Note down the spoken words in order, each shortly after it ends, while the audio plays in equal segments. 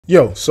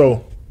Yo,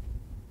 so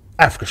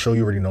Africa show,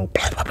 you already know.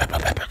 Blah, blah, blah, blah,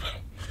 blah, blah.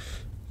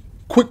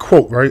 Quick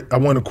quote, right? I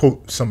want to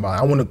quote somebody.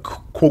 I want to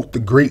quote the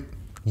great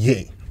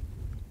Ye,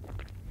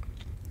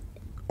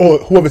 or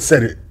whoever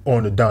said it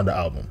on the Donda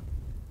album.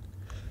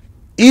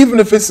 Even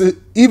if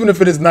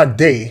it is not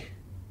day,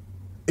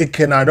 it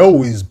cannot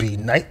always be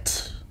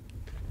night.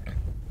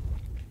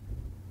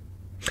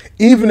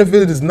 Even if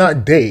it is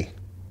not day,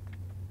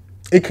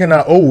 it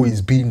cannot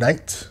always be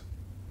night.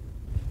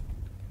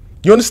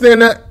 You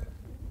understand that?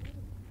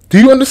 Do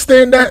you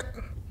understand that?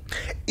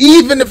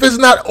 Even if it's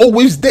not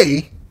always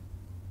day,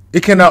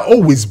 it cannot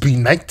always be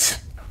night.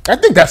 I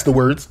think that's the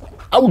words.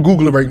 I would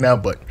Google it right now,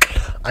 but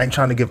I ain't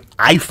trying to give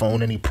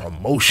iPhone any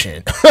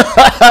promotion.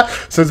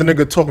 Says a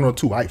nigga talking on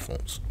 2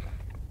 iPhones.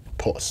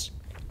 Pause.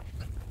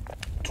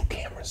 2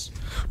 cameras.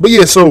 But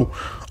yeah, so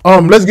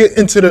let's get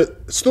into the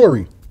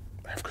story.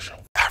 Africa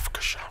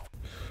show.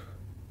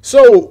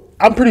 So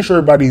I'm pretty sure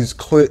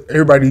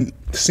everybody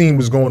seen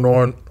what's going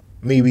on.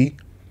 Maybe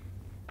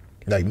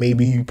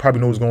you probably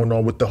know what's going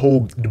on with the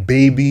whole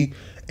DaBaby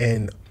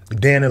and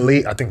Dani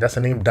Leigh. I think that's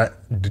her name.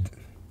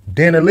 Dani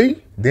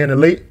Leigh.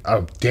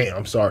 Oh damn!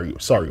 I'm sorry,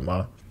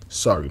 ma.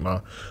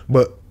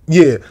 But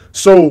yeah.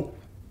 So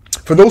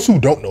for those who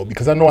don't know,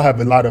 because I know I have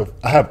a lot of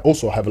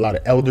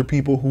elder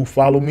people who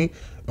follow me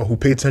and who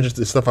pay attention to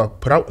the stuff I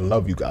put out. I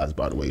love you guys,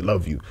 by the way.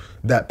 Love you.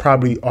 That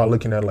probably are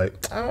looking at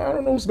like, I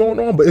don't know what's going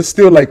on, but it's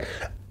still like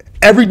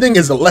everything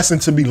is a lesson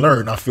to be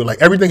learned. I feel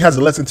like everything has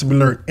a lesson to be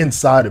learned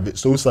inside of it.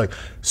 So it's like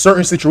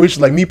certain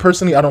situations, like me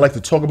personally, I don't like to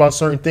talk about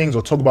certain things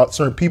or talk about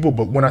certain people,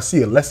 but when I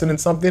see a lesson in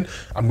something,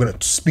 I'm going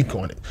to speak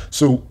on it.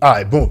 So, all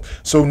right, boom.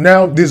 So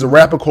now there's a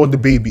rapper called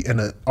DaBaby and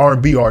an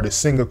R&B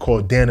artist, singer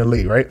called Dani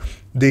Leigh, right?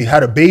 They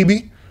had a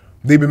baby.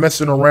 They've been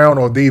messing around,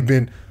 or they've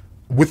been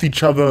with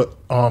each other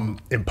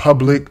in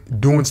public,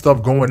 doing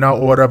stuff, going out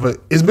or whatever.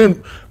 It's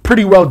been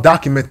pretty well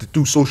documented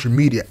through social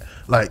media,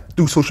 like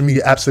through social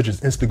media apps such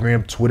as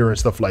Instagram, Twitter, and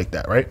stuff like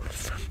that, right?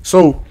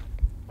 So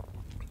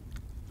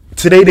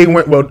today they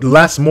went,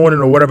 last morning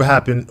or whatever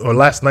happened, or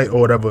last night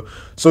or whatever.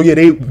 So yeah,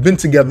 they've been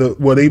together,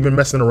 they've been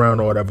messing around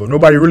or whatever.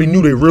 Nobody really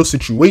knew their real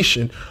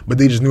situation, but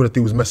they just knew that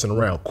they was messing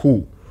around.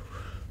 Cool.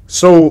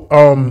 So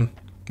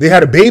they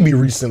had a baby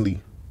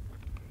recently.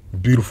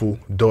 Beautiful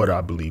daughter,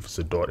 I believe it's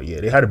a daughter. Yeah,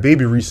 they had a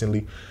baby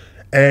recently,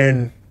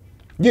 and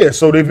yeah,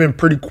 so they've been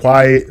pretty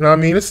quiet. And I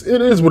mean, it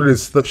is what it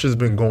is. Stuff has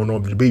been going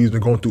on. The baby's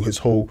been going through his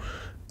whole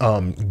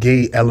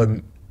gay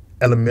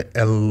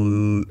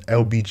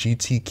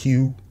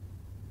LBGTQI,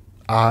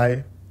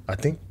 I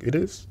think it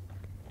is,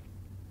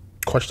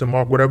 question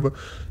mark, whatever.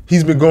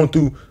 He's been going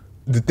through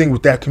the thing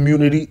with that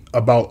community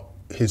about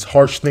the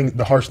harsh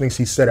things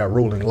he said at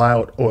Rolling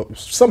Loud or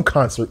some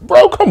concert.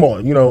 Bro, come on,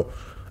 I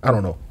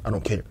don't know. I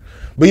don't care.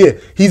 But yeah,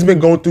 he's been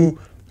going through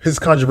his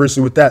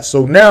controversy with that.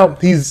 So now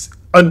he's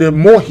under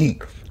more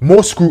heat,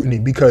 more scrutiny,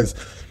 because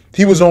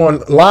he was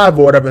on live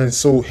or whatever. And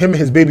so him and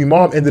his baby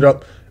mom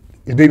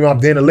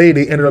Dani Leigh,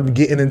 they ended up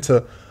getting into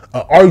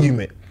an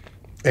argument.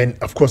 And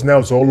of course, now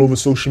it's all over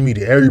social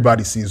media.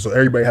 Everybody sees it. So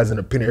everybody has an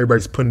opinion.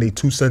 Everybody's putting their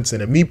 2 cents in.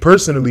 And me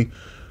personally,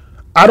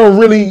 I don't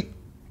really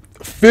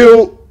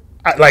feel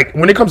like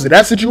when it comes to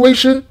that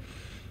situation,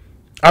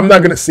 I'm not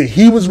going to say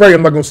he was right.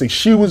 I'm not going to say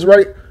she was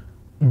right.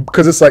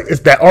 Because it's like,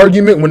 it's that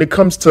argument when it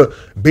comes to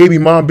baby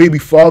mom, baby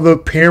father,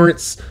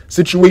 parents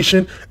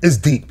situation is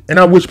deep. And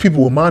I wish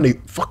people would mind their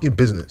fucking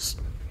business.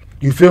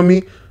 You feel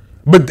me?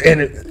 But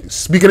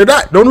speaking of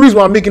that, the only reason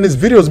why I'm making this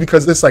video is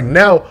because it's like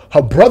now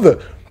her brother,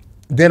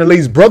 Dani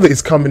Leigh's brother,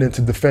 is coming in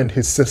to defend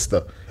his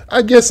sister.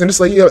 I guess, and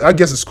it's like, yeah, I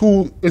guess it's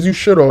cool as you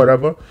should or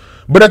whatever.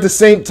 But at the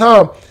same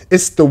time,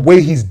 it's the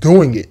way he's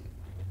doing it.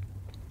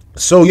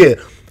 So yeah,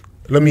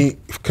 let me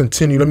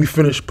continue. Let me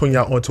finish putting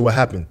y'all onto what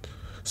happened.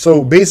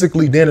 So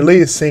basically, Dani Leigh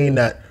is saying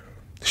that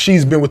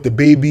she's been with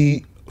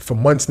DaBaby for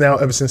months now,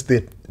 ever since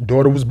their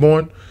daughter was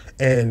born.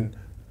 And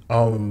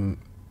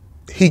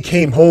he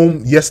came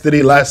home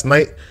last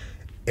night,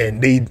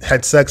 and they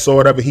had sex or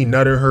whatever. He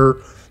nutted her,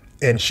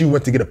 and she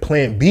went to get a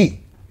Plan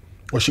B.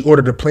 Or she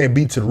ordered a Plan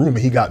B to the room, and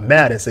he got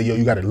mad and said, yo,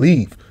 you got to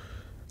leave.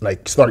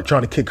 Like, started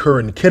trying to kick her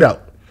and the kid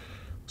out.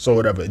 So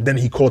whatever. Then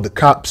he called the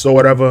cops or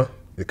whatever.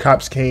 The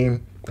cops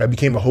came. That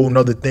became a whole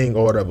nother thing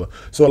or whatever.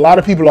 So a lot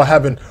of people are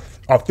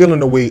feeling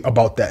the way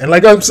about that. And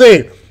like I'm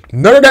saying,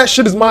 none of that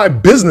shit is my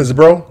business,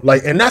 bro.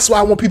 Like, and that's why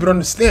I want people to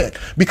understand.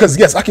 Because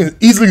yes, I can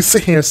easily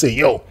sit here and say,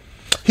 yo,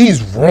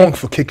 he's wrong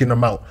for kicking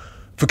him out,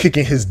 for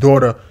kicking his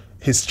daughter,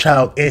 his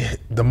child, and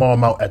the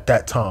mom out at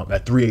that time,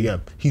 at 3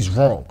 a.m. He's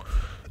wrong.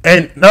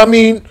 And I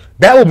mean,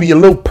 that would be a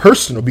little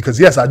personal because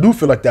yes, I do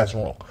feel like that's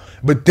wrong.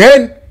 But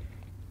then,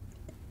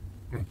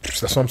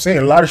 that's what I'm saying.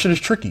 A lot of shit is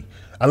tricky.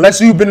 Unless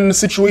you've been in a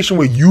situation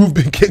where you've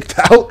been kicked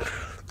out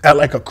at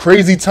like a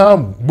crazy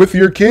time with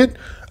your kid,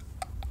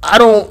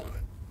 or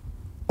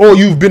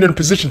you've been in a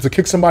position to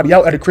kick somebody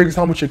out at a crazy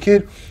time with your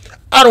kid,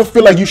 I don't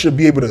feel like you should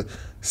be able to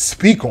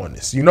speak on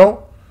this,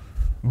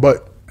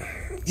 But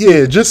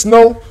yeah, just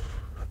know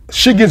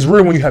shit gets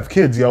real when you have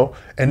kids, yo.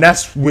 And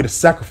that's where the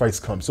sacrifice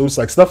comes. So it's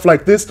like stuff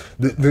like this.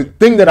 The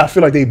thing that I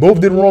feel like they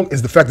both did wrong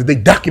is the fact that they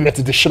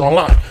documented this shit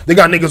online. They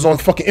got niggas on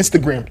fucking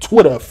Instagram,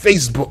 Twitter,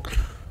 Facebook.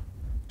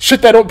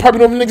 Shit that probably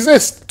don't even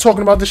exist.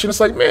 Talking about this shit. It's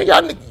like, man,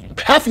 y'all,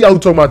 half of y'all who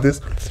talking about this,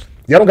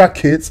 y'all don't got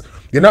kids.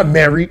 You're not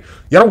married.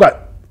 Y'all don't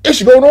got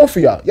issue going on for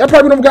y'all. Y'all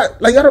probably don't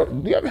got, like,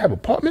 do y'all ever have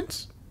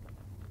apartments?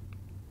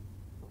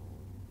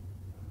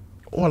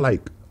 Or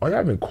like, are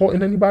y'all even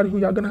courting anybody who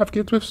y'all gonna have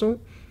kids with soon?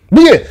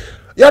 But yeah,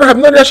 y'all don't have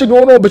none of that shit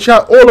going on, but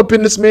y'all all up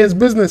in this man's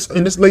business,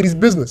 in this lady's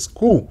business.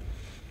 Cool.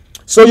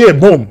 So yeah,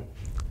 boom.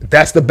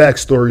 That's the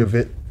backstory of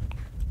it.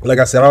 Like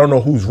I said, I don't know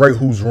who's right,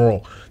 who's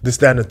wrong. This,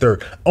 that, and the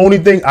third. Only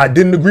thing I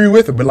didn't agree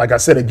with, but like I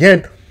said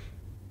again,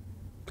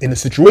 in the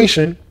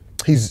situation,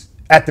 he's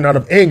acting out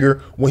of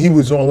anger when he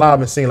was on live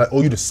and saying like,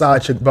 oh, you the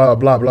side chick, blah,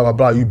 blah, blah, blah,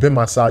 blah. You've been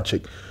my side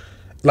chick.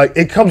 Like,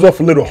 it comes off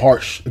a little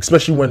harsh,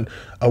 especially when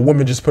a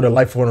woman just put her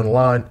life on the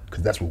line,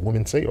 because that's what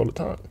women say all the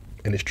time.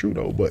 And it's true,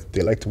 though, but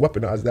they like to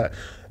weaponize that.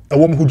 A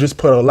woman who just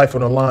put her life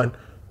on the line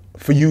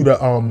for you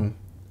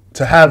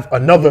to have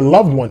another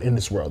loved one in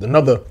this world,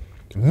 another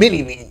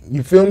mini-me,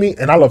 you feel me?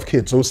 And I love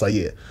kids, so it's like,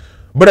 yeah.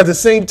 But at the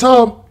same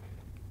time,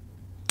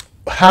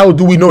 how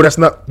do we know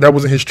that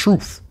wasn't his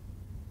truth?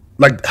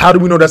 Like, how do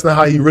we know that's not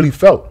how he really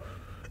felt?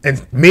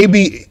 And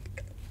maybe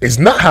it's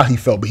not how he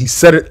felt, but he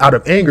said it out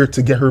of anger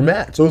to get her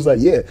mad. So it's like,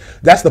 yeah,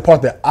 that's the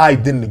part that I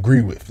didn't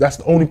agree with. That's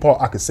the only part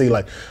I could say,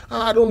 like,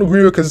 I don't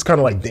agree with, because it's kind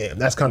of like, damn,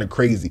 that's kind of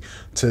crazy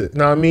to,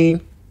 know what I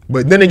mean?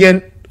 But then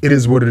again, it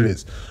is what it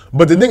is.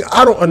 But the thing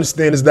I don't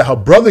understand is that her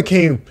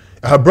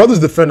brother's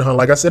defending her,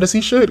 like I said, as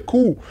he should,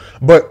 cool.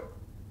 But,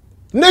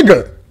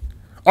 nigga,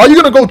 are you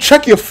gonna go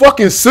check your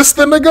fucking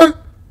sister, nigga?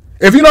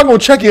 If you're not gonna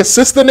check your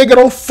sister, nigga,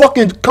 don't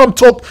fucking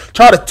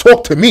try to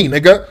talk to me,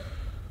 nigga.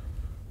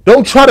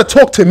 Don't try to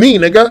talk to me,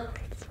 nigga.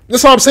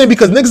 That's all I'm saying,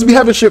 because niggas be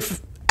having shit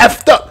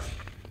effed up.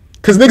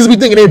 Because niggas be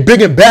thinking they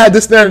big and bad,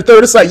 this, that, and the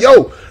third. It's like,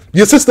 yo,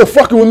 your sister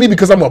fucking with me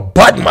because I'm a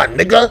bud man,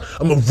 nigga.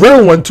 I'm a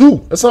real one,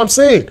 too. That's what I'm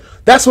saying.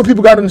 That's what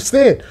people got to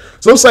understand.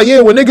 So it's like,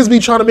 yeah, when niggas be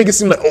trying to make it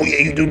seem like, oh, yeah,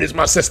 you do this,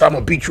 my sister, I'm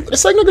going to beat you.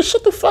 It's like, nigga,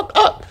 shut the fuck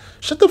up.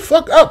 Shut the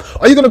fuck up.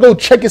 Are you going to go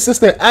check your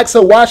sister and ask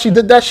her why she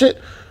did that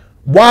shit?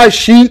 Why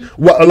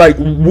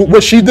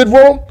what she did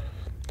wrong?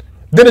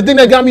 Then the thing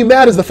that got me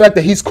mad is the fact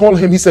that he's calling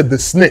him, he said the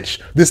snitch,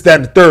 this, that,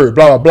 and the third,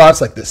 blah, blah, blah.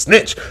 It's like the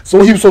snitch. So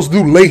what he was supposed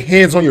to do, lay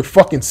hands on your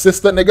fucking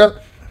sister,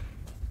 nigga?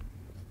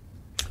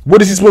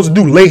 What is he supposed to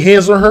do, lay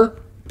hands on her?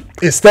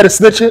 Instead of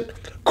snitching,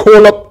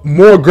 call up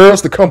more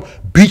girls to come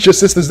beat your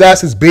sister's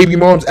ass, his baby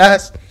mom's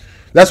ass?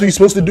 That's what you're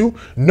supposed to do?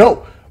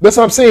 No. That's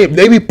what I'm saying.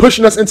 They be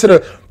pushing us into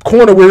the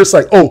corner where it's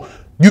like, oh,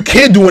 you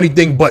can't do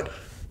anything but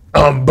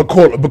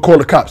call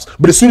the cops.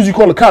 But as soon as you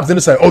call the cops, then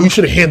it's like, oh, you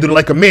should have handled it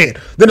like a man.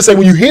 Then it's like,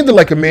 when you handle it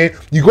like a man,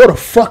 you go to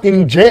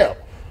fucking jail.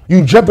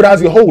 You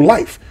jeopardize your whole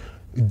life.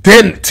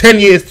 Then 10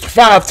 years,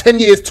 5, 10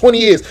 years, 20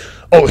 years,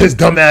 oh, his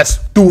dumb ass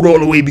threw it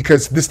all away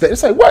because this, that.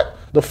 It's like, what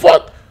the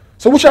fuck?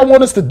 So what y'all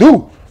want us to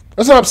do?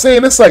 That's what I'm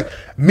saying. It's like,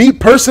 me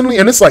personally,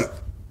 and it's like,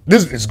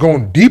 this is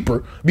going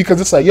deeper, because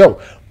it's like, yo,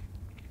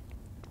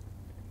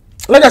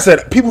 like I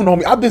said, people know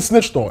me. I've been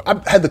snitched on.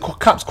 I've had the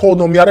cops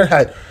called on me. I done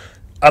had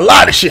a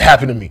lot of shit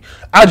happen to me.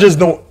 I just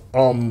don't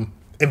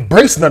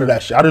embrace none of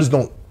that shit. I just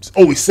don't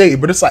always say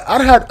it. But it's like,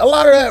 I had a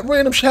lot of that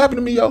random shit happen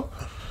to me, yo.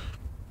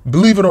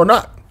 Believe it or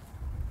not.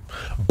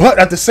 But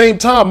at the same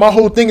time, my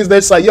whole thing is that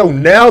it's like, yo,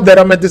 now that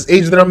I'm at this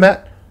age that I'm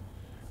at,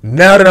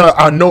 now that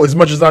I know as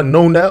much as I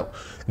know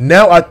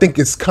now I think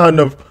it's kind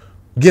of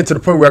getting to the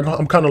point where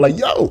I'm kind of like,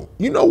 yo,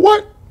 you know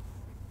what?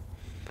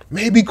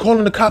 Maybe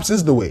calling the cops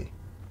is the way.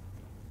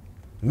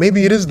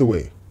 Maybe it is the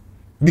way.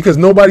 Because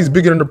nobody's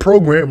bigger than the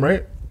program,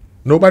 right?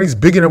 Nobody's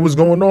bigger than what's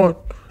going on.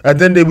 At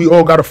the end of the day, we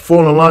all got to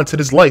fall in line to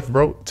this life,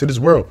 bro, to this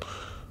world.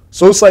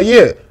 So it's like,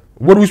 yeah,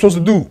 what are we supposed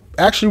to do?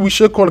 Actually, we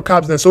should call the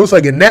cops then. So it's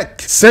like, in that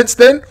sense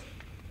then,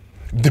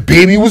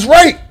 DaBaby was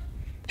right.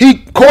 He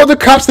called the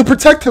cops to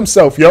protect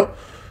himself, yo.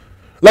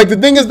 Like, the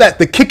thing is that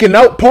the kicking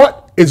out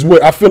part is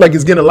what I feel like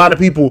is getting a lot of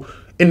people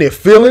in their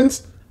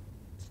feelings.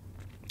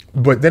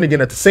 But then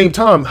again, at the same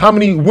time, how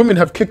many women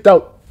have kicked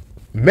out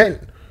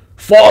men?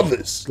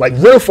 Fathers, like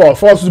real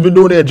fathers who's been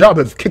doing their job,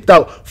 have kicked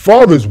out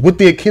fathers with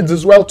their kids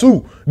as well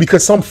too,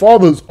 because some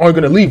fathers aren't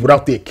going to leave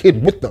without their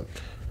kid with them.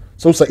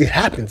 So it's like, it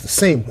happens the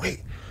same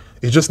way.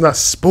 It's just not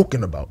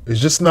spoken about. It's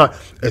just not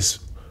as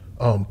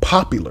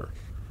popular.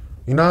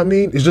 You know what I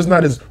mean? It's just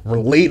not as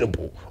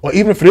relatable. Or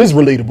even if it is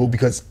relatable,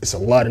 because it's a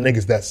lot of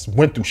niggas that's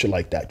went through shit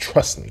like that.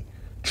 Trust me,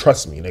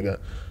 nigga.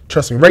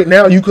 Trust me. Right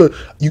now, you could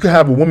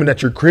have a woman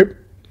at your crib.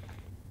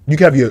 You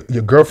could have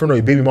your girlfriend or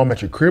your baby mom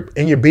at your crib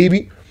and your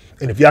baby.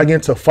 And if y'all get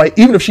into a fight,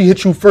 even if she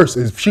hits you first,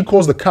 if she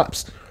calls the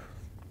cops,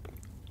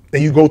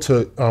 and you go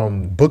to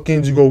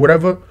bookings, you go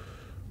whatever,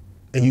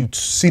 and you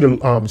see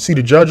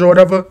the judge or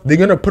whatever, they're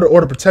gonna put an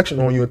order of protection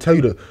on you and tell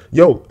you to,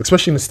 yo,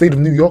 especially in the state of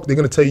New York, they're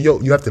gonna tell you, yo,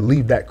 you have to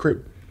leave that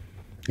crib.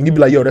 And you be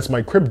like, yo, that's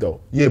my crib though.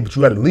 Yeah, but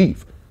you gotta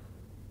leave.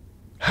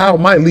 How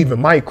am I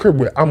leaving my crib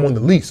where I'm on the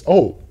lease?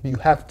 Oh, you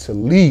have to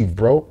leave,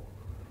 bro.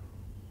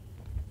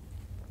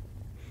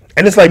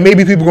 And it's like,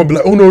 maybe people gonna be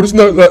like, oh no, this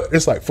not.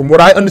 It's like, from what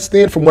I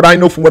understand, from what I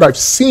know, from what I've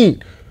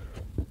seen,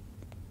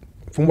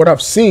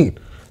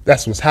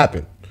 that's what's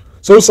happened.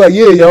 So it's like,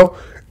 yeah, yo.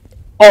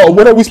 Oh,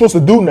 what are we supposed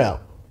to do now?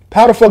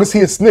 How the fuck is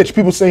he a snitch?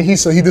 People saying he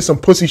did some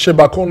pussy shit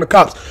by calling the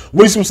cops.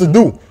 What are you supposed to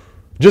do?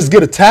 Just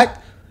get attacked?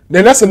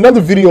 Then that's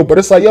another video, but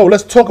it's like, yo,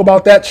 let's talk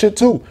about that shit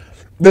too.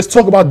 Let's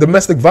talk about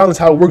domestic violence,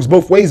 how it works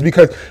both ways,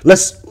 because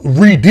let's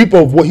read deeper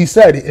of what he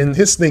said in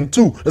his thing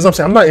too. That's what I'm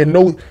saying. I'm not in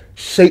no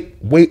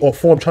shape, way, or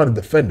form trying to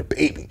defend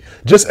DaBaby.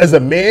 Just as a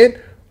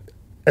man,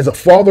 as a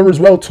father as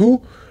well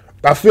too,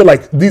 I feel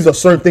like these are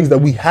certain things that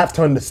we have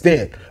to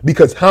understand,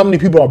 because how many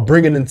people are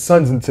bringing in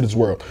sons into this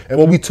world? And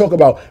when we talk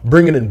about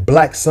bringing in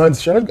black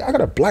sons, I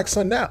got a black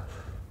son now.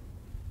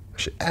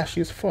 Shit ashy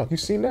as fuck. You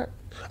seen that?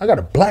 I got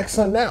a black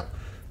son now.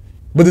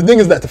 But the thing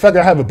is that the fact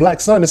that I have a black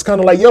son is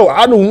kind of like, yo,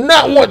 I do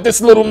not want this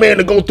little man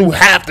to go through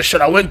half the shit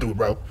I went through,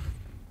 bro.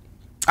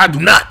 I do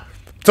not.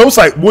 So it's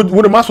like,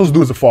 what am I supposed to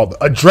do as a father?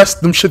 Address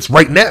them shits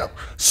right now.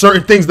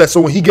 Certain things that,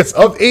 so when he gets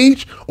of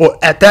age, or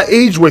at that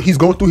age where he's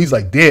going through, he's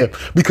like, damn.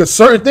 Because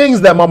certain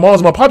things that my moms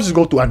and my pops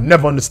go through, I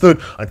never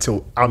understood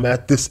until I'm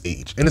at this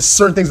age. And it's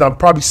certain things I'm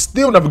probably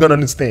still never going to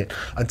understand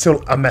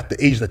until I'm at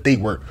the age that they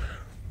were.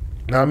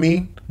 You know what I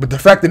mean? But the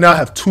fact that now I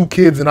have 2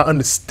 kids and I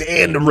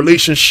understand the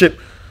relationship,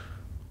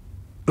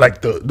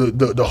 like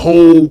the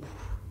whole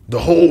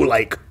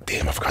like,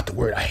 damn, I forgot the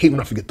word. I hate when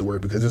I forget the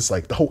word, because it's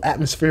like the whole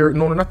atmosphere.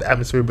 No, not the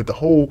atmosphere, but the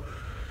whole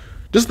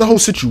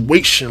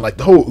situation, like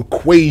the whole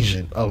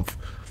equation of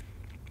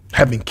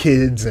having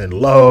kids and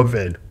love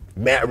and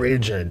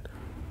marriage and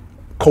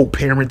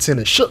co-parenting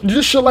and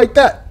just shit like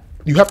that.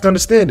 You have to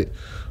understand it.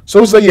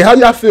 So it's like, yeah, how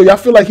y'all feel? Y'all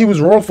feel like he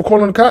was wrong for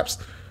calling the cops?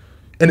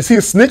 And is he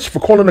a snitch for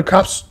calling the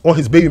cops on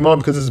his baby mom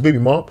because it's his baby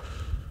mom?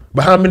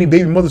 But how many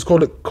baby mothers call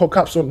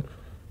cops on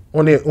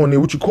their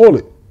what you call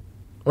it,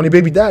 on their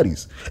baby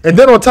daddies? And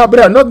then on top of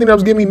that, another thing that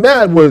was getting me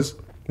mad was,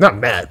 not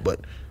mad,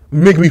 but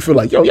making me feel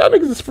like, yo, y'all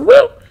niggas is for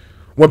real.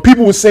 When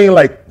people was saying,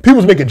 like, people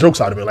was making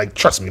jokes out of it, like,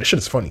 trust me, this shit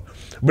is funny.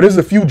 But there's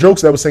a few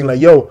jokes that was saying like,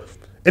 yo,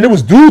 and it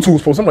was dudes who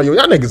was supposed, I'm like, yo,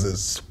 y'all niggas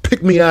is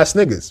pick me ass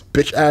niggas,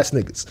 bitch ass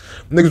niggas.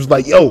 Niggas was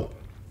like, yo,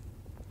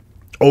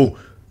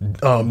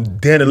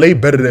 Dani Leigh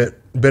better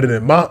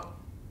than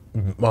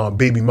my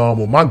baby mom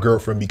or my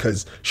girlfriend,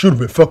 because she would have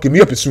been fucking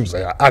me up as soon as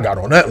I got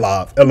on that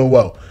live.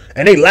 LOL.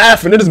 And they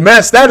laughing. It is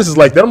mad statuses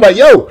like that. I'm like,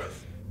 yo,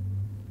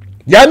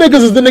 y'all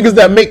niggas is the niggas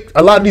that make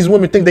a lot of these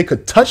women think they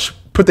could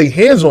put their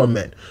hands on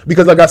men.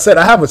 Because like I said,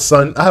 I have a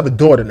son, I have a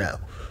daughter now.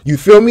 You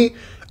feel me?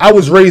 I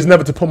was raised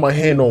never to put my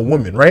hand on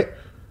women, right?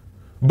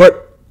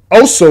 But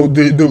also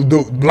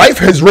the life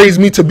has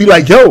raised me to be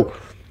like, yo,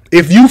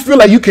 if you feel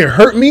like you can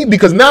hurt me,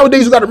 because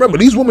nowadays you gotta remember,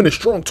 these women are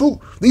strong too.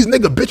 These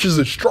nigga bitches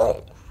are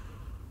strong.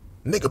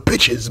 Nigga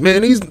bitches,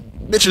 man. These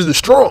bitches are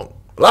strong.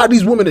 A lot of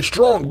these women are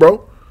strong,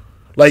 bro.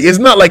 Like, it's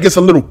not like it's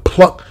a little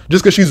pluck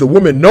just because she's a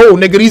woman. No,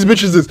 nigga, these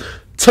bitches is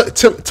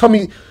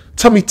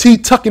tummy tea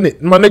tucking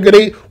it. My nigga,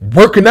 they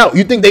working out.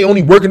 You think they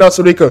only working out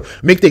so they could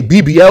make their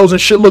BBLs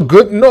and shit look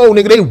good? No,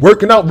 nigga, they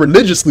working out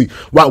religiously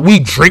while we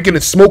drinking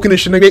and smoking and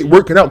shit. Nigga, they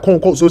working out, quote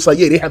unquote. So it's like,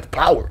 yeah, they have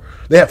power.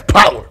 They have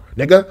power,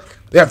 nigga.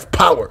 They have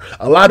power.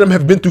 A lot of them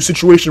have been through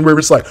situations where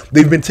it's like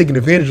they've been taken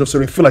advantage of, so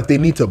they feel like they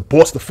need to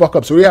boss the fuck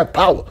up. So they have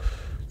power.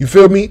 You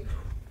feel me?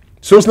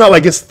 So it's not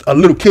like it's a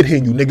little kid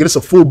hitting you, nigga. It's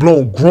a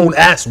full-blown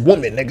grown-ass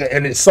woman, nigga.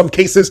 And in some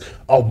cases,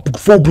 a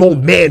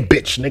full-blown man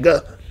bitch,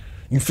 nigga.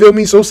 You feel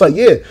me? So it's like,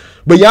 yeah.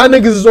 But y'all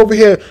niggas is over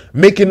here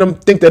making them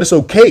think that it's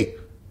okay.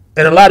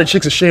 And a lot of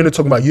chicks are ashamed of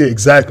talking about, yeah,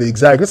 exactly.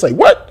 It's like,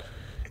 what?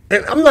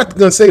 And I'm not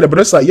going to say that, but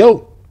it's like,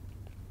 yo.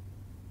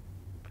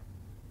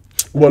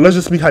 Well, let's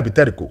just speak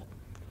hypothetically.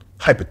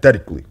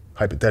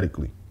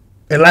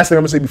 And last thing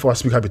I'm gonna say before I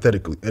speak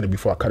hypothetically and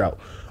before I cut out,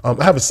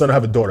 I have a son, I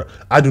have a daughter.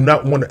 I do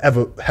not want to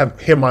ever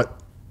hear my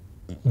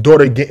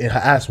daughter getting her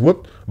ass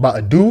whooped by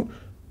a dude,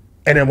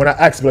 and then when I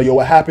ask her, like, yo,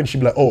 what happened? She'd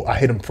be like, oh, I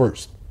hit him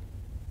first.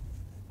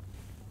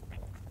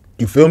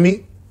 You feel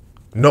me?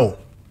 No,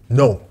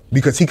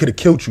 because he could have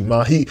killed you,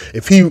 man.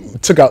 If he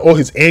took out all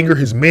his anger,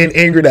 his man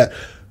anger that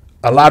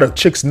a lot of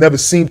chicks never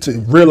seem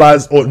to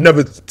realize or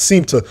never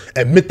seem to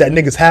admit that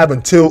males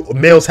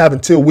have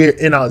until we're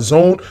in our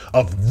zone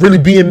of really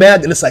being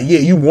mad. And it's like, yeah,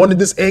 you wanted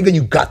this anger,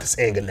 you got this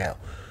anger now.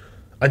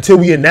 Until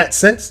we in that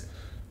sense.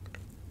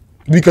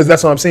 Because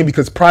that's what I'm saying.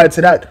 Because prior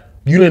to that,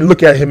 you didn't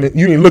look at him,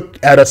 you didn't look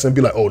at us and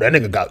be like, oh, that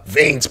nigga got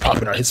veins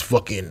popping out his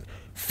fucking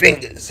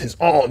fingers, his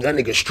arms. That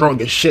nigga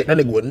strong as shit. That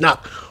nigga would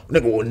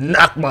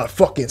knock my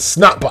fucking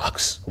snot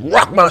box.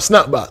 Rock my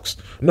snot box.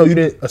 No, you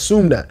didn't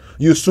assume that.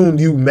 You assumed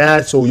you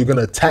mad, so you're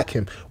gonna attack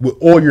him with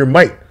all your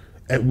might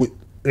and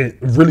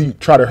really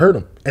try to hurt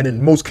him. And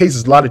in most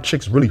cases, a lot of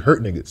chicks really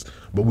hurt niggas,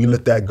 but we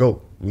let that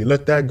go.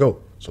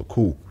 So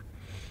cool.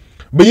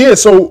 But yeah,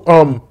 so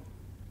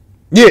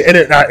yeah,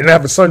 and I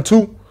have a son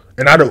too,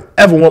 and I don't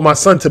ever want my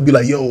son to be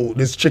like, yo,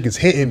 this chick is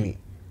hitting me,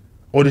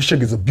 or this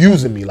chick is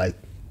abusing me. Like,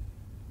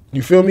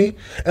 you feel me?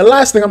 And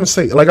last thing I'm gonna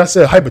say, like I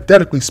said,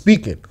 hypothetically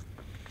speaking,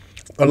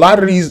 a lot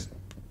of these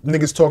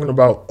niggas talking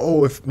about,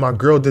 oh, if my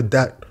girl did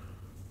that,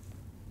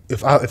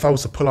 if I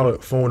was to pull out a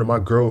phone and my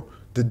girl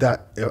did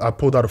that, I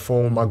pulled out a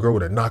phone, my girl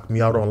would have knocked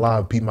me out on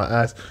live, beat my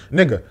ass.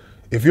 Nigga,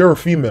 if you're a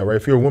female, right?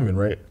 If you're a woman,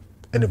 right?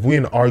 And if we're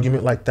in an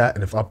argument like that,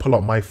 and if I pull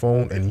out my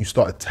phone and you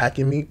start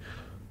attacking me,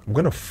 I'm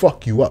gonna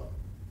fuck you up.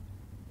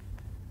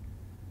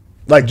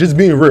 Like, just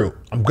being real,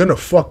 I'm gonna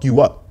fuck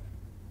you up.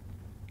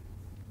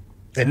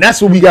 And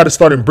that's what we gotta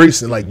start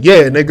embracing. Like,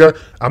 yeah, nigga,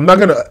 I'm not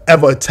gonna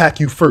ever attack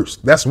you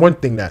first. That's one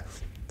thing that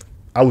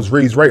I was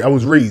raised right. I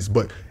was raised,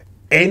 but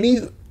any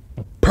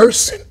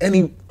person,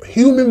 any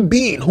human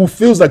being who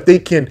feels like they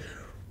can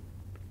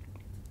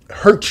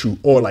hurt you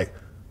or like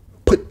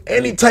put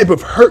any type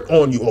of hurt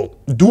on you or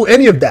do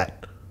any of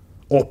that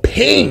or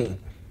pain,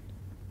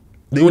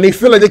 when they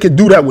feel like they can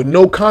do that with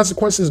no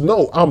consequences,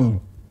 no,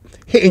 I'm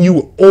hitting you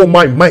with all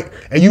my might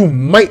and you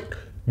might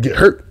get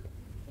hurt.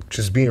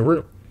 Just being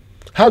real.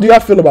 How do y'all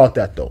feel about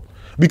that though?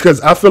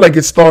 Because I feel like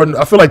it's starting,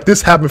 I feel like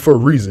this happened for a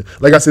reason.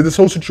 Like I said, this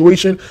whole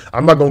situation,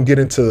 I'm not going to get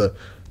into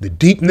the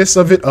deepness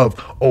of it of,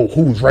 oh,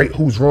 who's right,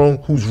 who's wrong,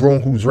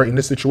 who's right in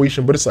this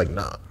situation. But it's like,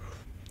 nah.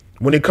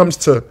 When it comes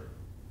to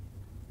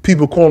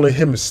people calling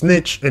him a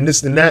snitch and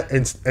this and that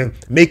and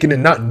making it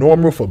not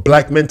normal for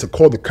black men to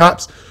call the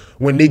cops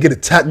when they get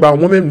attacked by a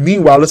woman.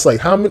 Meanwhile, it's like,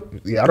 how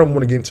many, I don't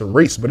want to get into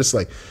race, but it's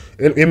like,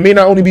 it may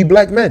not only be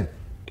black men.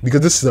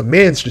 Because this is a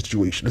man's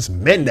situation. It's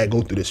men that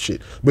go through this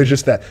shit. But it's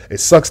just that it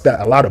sucks that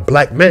a lot of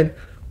black men, you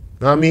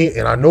know what I mean?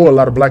 And I know a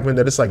lot of black men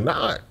that it's like,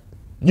 nah,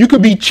 you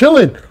could be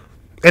chilling.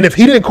 And if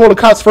he didn't call the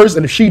cops first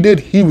and if she did,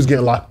 he was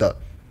getting locked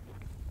up.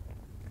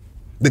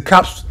 The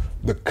cops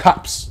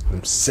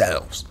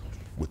themselves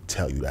would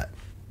tell you that.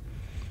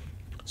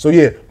 So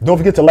yeah, don't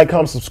forget to like,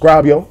 comment,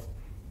 subscribe, yo.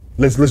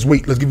 Let's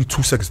wait. Let's give you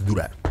 2 seconds to do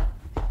that.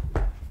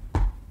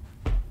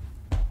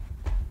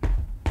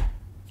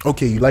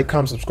 Okay, you like,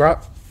 comment,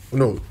 subscribe?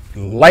 No,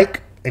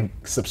 like and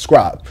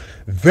subscribe.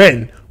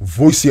 Then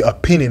voice your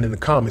opinion in the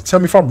comments.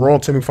 Tell me if I'm wrong.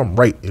 Tell me if I'm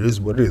right. It is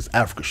what it is.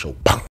 Africa Show.